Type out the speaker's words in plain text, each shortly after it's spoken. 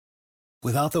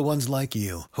Without the ones like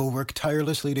you, who work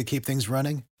tirelessly to keep things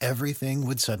running, everything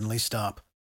would suddenly stop.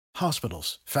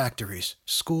 Hospitals, factories,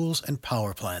 schools, and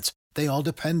power plants, they all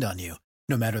depend on you.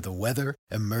 No matter the weather,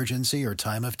 emergency, or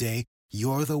time of day,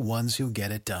 you're the ones who get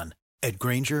it done. At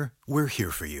Grainger, we're here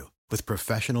for you with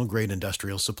professional-grade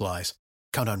industrial supplies.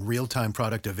 Count on real-time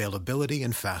product availability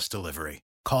and fast delivery.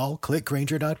 Call, click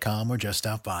Grainger.com, or just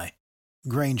stop by.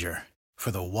 Grainger, for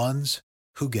the ones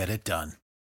who get it done.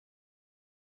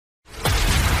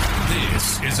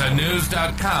 This is a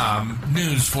News.com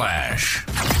news flash.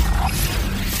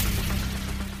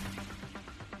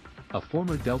 A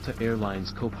former Delta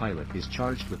Airlines co-pilot is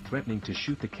charged with threatening to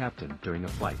shoot the captain during a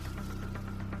flight.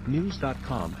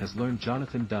 News.com has learned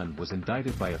Jonathan Dunn was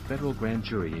indicted by a federal grand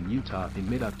jury in Utah in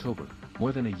mid-October,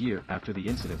 more than a year after the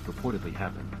incident reportedly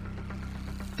happened.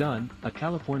 Dunn, a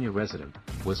California resident,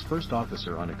 was first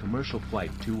officer on a commercial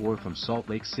flight to or from Salt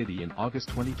Lake City in August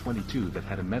 2022 that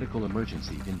had a medical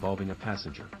emergency involving a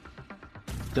passenger.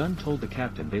 Dunn told the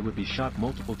captain they would be shot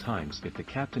multiple times if the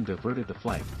captain diverted the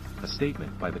flight, a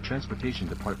statement by the Transportation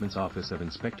Department's Office of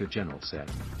Inspector General said.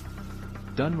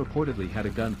 Dunn reportedly had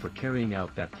a gun for carrying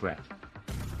out that threat.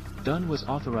 Dunn was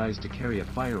authorized to carry a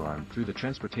firearm through the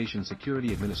Transportation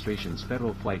Security Administration's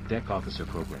Federal Flight Deck Officer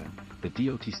Program, the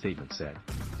DOT statement said.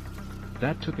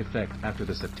 That took effect after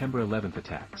the September 11th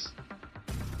attacks.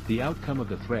 The outcome of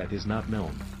the threat is not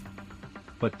known.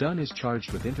 But Dunn is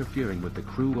charged with interfering with the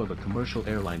crew of a commercial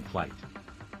airline flight.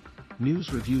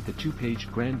 News reviewed the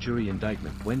two-page grand jury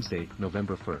indictment Wednesday,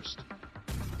 November 1st.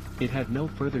 It had no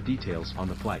further details on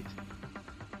the flight.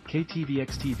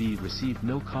 KTVX-TV received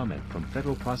no comment from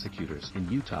federal prosecutors in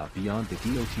Utah beyond the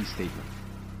DOT statement.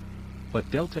 But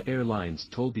Delta Airlines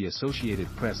told the Associated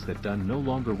Press that Dunn no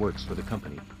longer works for the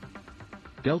company.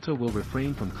 Delta will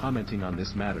refrain from commenting on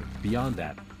this matter. Beyond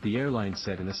that, the airline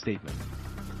said in a statement.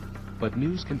 But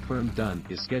News confirmed Dunn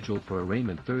is scheduled for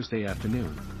arraignment Thursday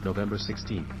afternoon, November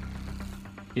 16th.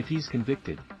 If he's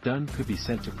convicted, Dunn could be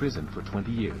sent to prison for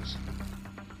 20 years.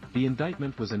 The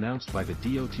indictment was announced by the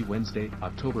DOT Wednesday,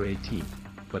 October 18th,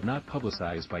 but not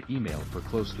publicized by email for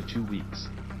close to 2 weeks.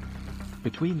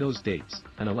 Between those dates,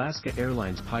 an Alaska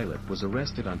Airlines pilot was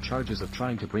arrested on charges of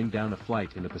trying to bring down a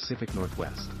flight in the Pacific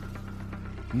Northwest.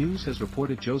 News has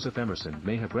reported Joseph Emerson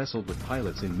may have wrestled with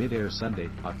pilots in mid-air Sunday,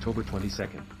 October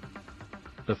 22nd.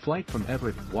 The flight from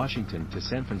Everett, Washington to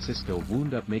San Francisco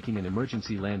wound up making an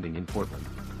emergency landing in Portland.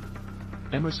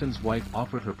 Emerson's wife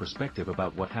offered her perspective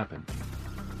about what happened.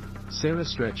 Sarah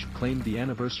Stretch claimed the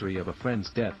anniversary of a friend's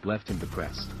death left him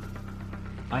depressed.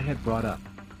 I had brought up.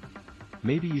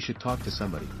 Maybe you should talk to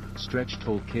somebody, Stretch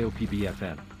told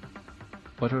KOPB-FM.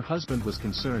 But her husband was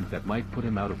concerned that might put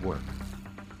him out of work.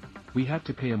 We have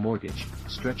to pay a mortgage,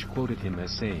 Stretch quoted him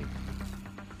as saying.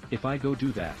 If I go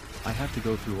do that, I have to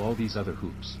go through all these other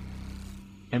hoops.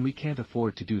 And we can't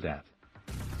afford to do that.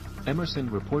 Emerson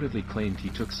reportedly claimed he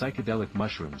took psychedelic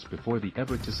mushrooms before the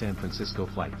Everett to San Francisco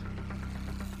flight.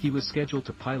 He was scheduled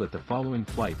to pilot the following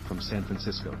flight from San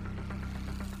Francisco.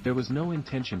 There was no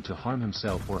intention to harm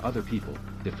himself or other people,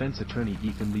 defense attorney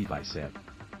Ethan Levi said.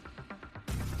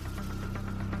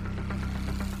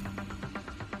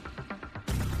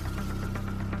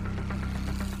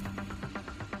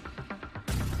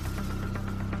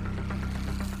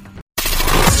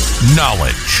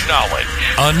 Knowledge.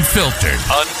 Unfiltered.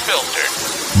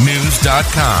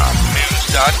 News.com.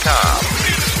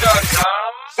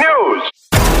 News.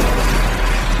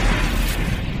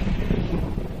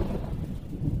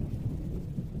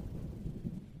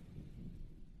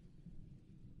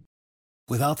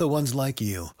 Without the ones like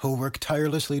you, who work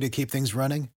tirelessly to keep things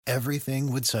running,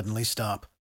 everything would suddenly stop.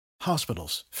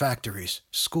 Hospitals, factories,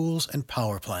 schools, and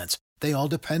power plants, they all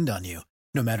depend on you.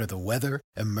 No matter the weather,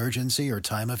 emergency, or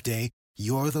time of day,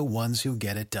 you're the ones who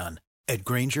get it done. At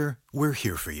Grainger, we're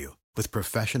here for you with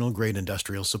professional-grade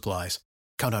industrial supplies.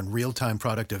 Count on real-time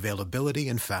product availability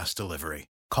and fast delivery.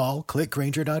 Call, click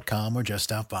Grainger.com, or just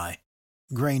stop by.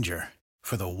 Grainger,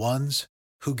 for the ones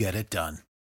who get it done.